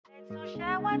So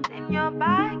share what's in your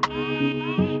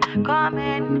baggie. Come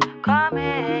in, come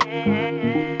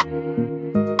in.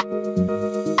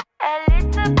 A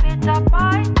little bit of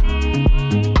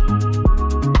party.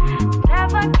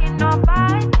 Never get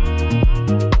nobody.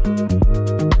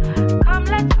 Come,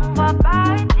 let's move our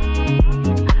body.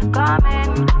 Come in,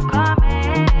 come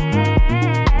in.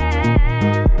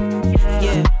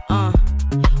 Yeah,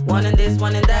 one and this,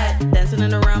 one and that.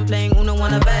 Dancing around, playing Uno,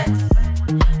 one of X.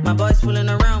 My boys fooling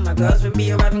around, my girls will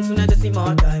be arriving soon, I just need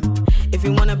more time. If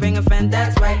you wanna bring a friend,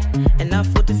 that's right. Enough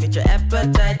food to fit your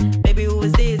appetite. Baby, who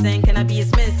is this and can I be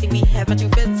his miss? See, we have matching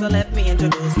fits, so let me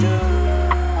introduce you.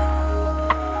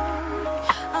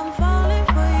 I'm falling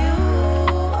for you.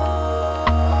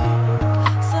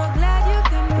 So glad you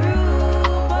came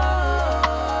through,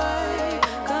 boy.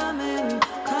 Come in,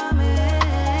 come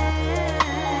in.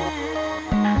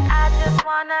 I just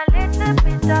want a little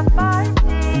bit of party.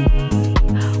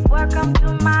 Welcome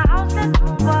to my house, let's move